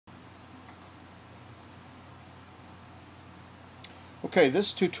Okay,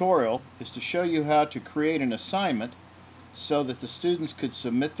 this tutorial is to show you how to create an assignment so that the students could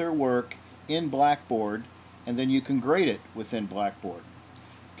submit their work in Blackboard and then you can grade it within Blackboard.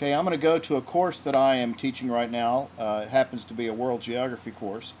 Okay, I'm going to go to a course that I am teaching right now. It happens to be a world geography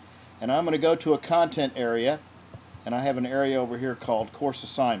course. And I'm going to go to a content area, and I have an area over here called course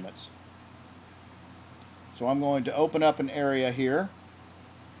assignments. So I'm going to open up an area here.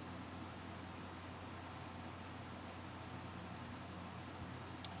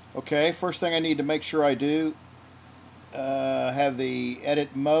 Okay, first thing I need to make sure I do, have the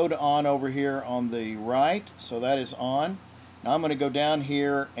edit mode on over here on the right, so that is on. Now I'm going to go down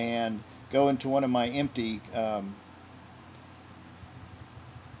here and go into one of my empty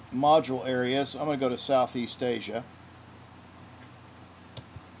module areas. I'm going to go to Southeast Asia,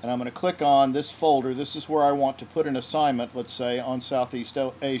 and I'm going to click on this folder. This is where I want to put an assignment, let's say, on Southeast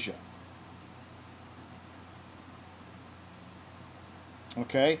Asia.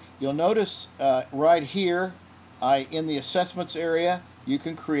 Okay, you'll notice right here, in the assessments area, you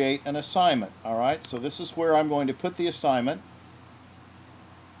can create an assignment. Alright, so this is where I'm going to put the assignment.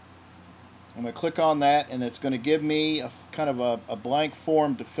 I'm going to click on that, and it's going to give me a kind of a blank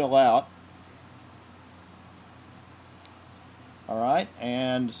form to fill out. Alright,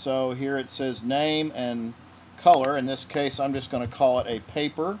 and so here it says name and color. In this case, I'm just going to call it a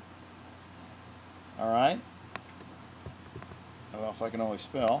paper. Alright. Well, if I can only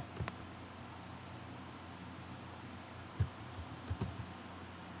spell.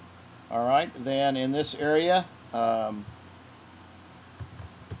 Alright, then in this area,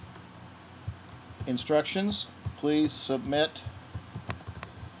 instructions, please submit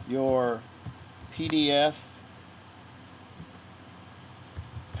your PDF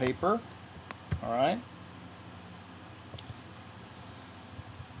paper. Alright.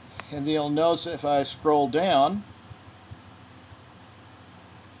 And you'll notice if I scroll down,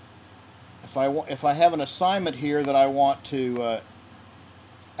 if I have an assignment here that I want to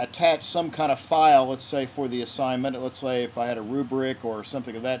attach some kind of file, let's say for the assignment, let's say if I had a rubric or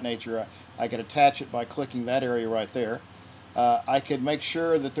something of that nature, I could attach it by clicking that area right there. I could make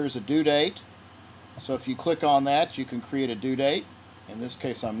sure that there's a due date. So if you click on that, you can create a due date. In this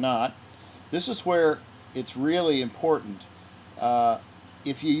case, I'm not. This is where it's really important.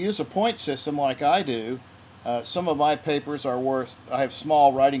 If you use a point system like I do, some of my papers are worth, I have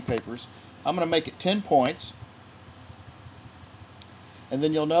small writing papers. I'm going to make it 10 points. And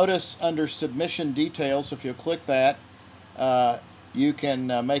then you'll notice under submission details, if you click that, you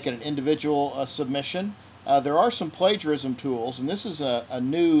can make it an individual submission. There are some plagiarism tools, and this is a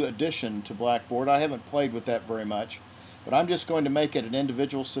new addition to Blackboard. I haven't played with that very much, but I'm just going to make it an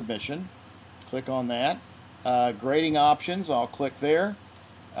individual submission. Click on that. Grading options, I'll click there.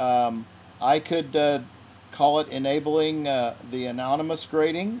 I could call it enabling the anonymous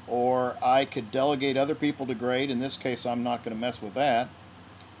grading, or I could delegate other people to grade. In this case, I'm not going to mess with that.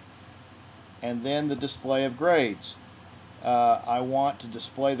 And then the display of grades. I want to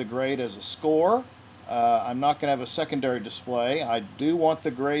display the grade as a score. I'm not going to have a secondary display. I do want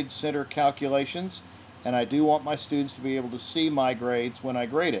the grade center calculations, and I do want my students to be able to see my grades when I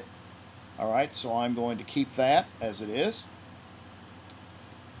grade it. Alright, so I'm going to keep that as it is.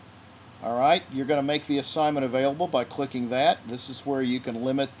 Alright, you're going to make the assignment available by clicking that. This is where you can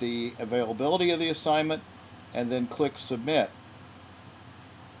limit the availability of the assignment, and then click submit.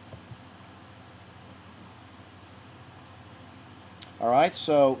 Alright,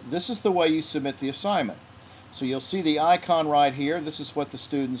 so this is the way you submit the assignment. So you'll see the icon right here. This is what the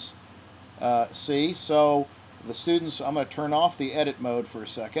students see. So the students, I'm going to turn off the edit mode for a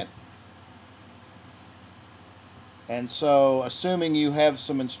second. And so assuming you have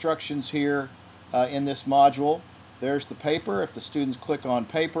some instructions here in this module, there's the paper. If the students click on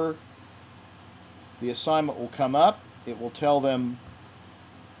paper, the assignment will come up. It will tell them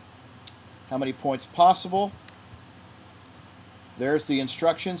how many points possible. There's the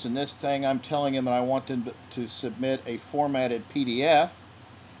instructions. In this thing, I'm telling them that I want them to submit a formatted PDF.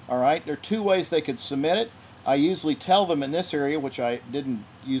 Alright, there are two ways they could submit it. I usually tell them in this area, which I didn't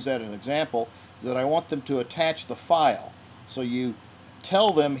use that as an example, that I want them to attach the file. So you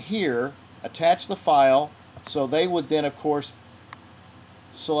tell them here, attach the file, so they would then, of course,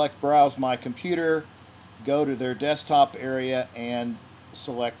 select Browse My Computer, go to their desktop area, and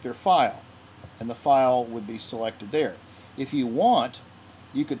select their file. And the file would be selected there. If you want,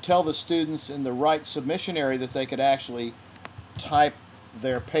 you could tell the students in the right submission area that they could actually type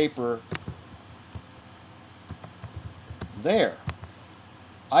their paper there.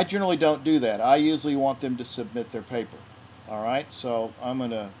 I generally don't do that. I usually want them to submit their paper. Alright, so I'm going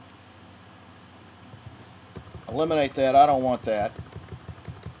to eliminate that. I don't want that.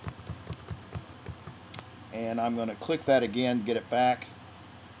 and I'm going to click that again, get it back,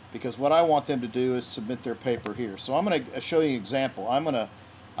 because what I want them to do is submit their paper here. So I'm going to show you an example. I'm going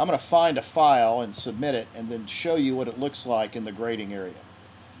to find a file and submit it, and then show you what it looks like in the grading area.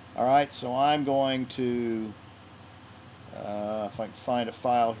 All right, so I'm going to, if I can find a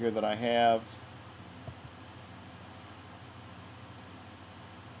file here that I have.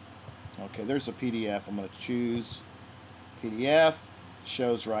 Okay, there's a PDF. I'm going to choose PDF.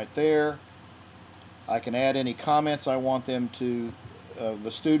 Shows right there. I can add any comments I want them to.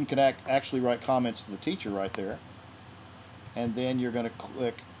 The student can actually write comments to the teacher right there. And then you're going to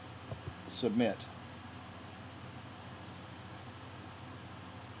click Submit.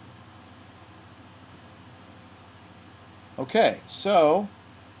 Okay, so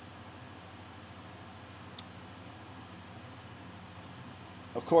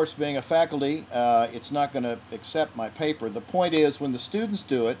of course, being a faculty, it's not going to accept my paper. The point is, when the students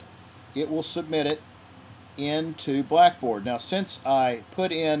do it, it will submit it into Blackboard. Now, since I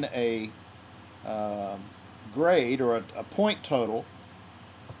put in a grade or a point total,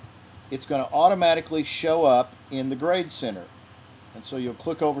 it's going to automatically show up in the Grade Center. And so you'll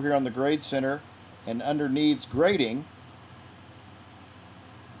click over here on the Grade Center, and under Needs Grading,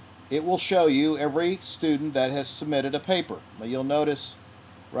 it will show you every student that has submitted a paper. Now, you'll notice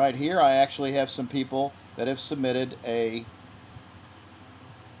right here I actually have some people that have submitted a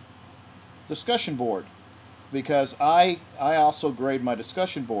discussion board, because I also grade my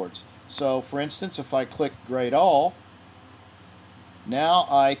discussion boards. So for instance, if I click Grade All, now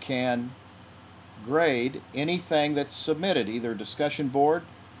I can grade anything that's submitted, either a discussion board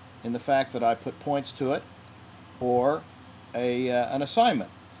in the fact that I put points to it, or an assignment.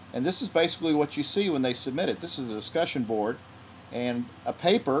 And this is basically what you see when they submit it. This is a discussion board, and a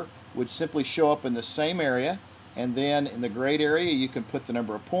paper would simply show up in the same area, and then in the grade area you can put the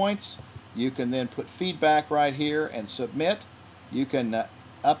number of points. You can then put feedback right here and submit. You can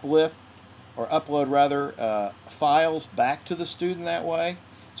upload files back to the student that way.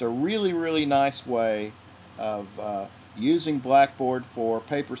 It's a really, really nice way of using Blackboard for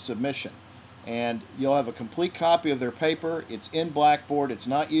paper submission. And you'll have a complete copy of their paper. It's in Blackboard. It's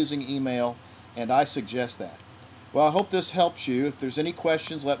not using email, and I suggest that. Well, I hope this helps you. If there's any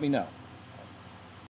questions, let me know.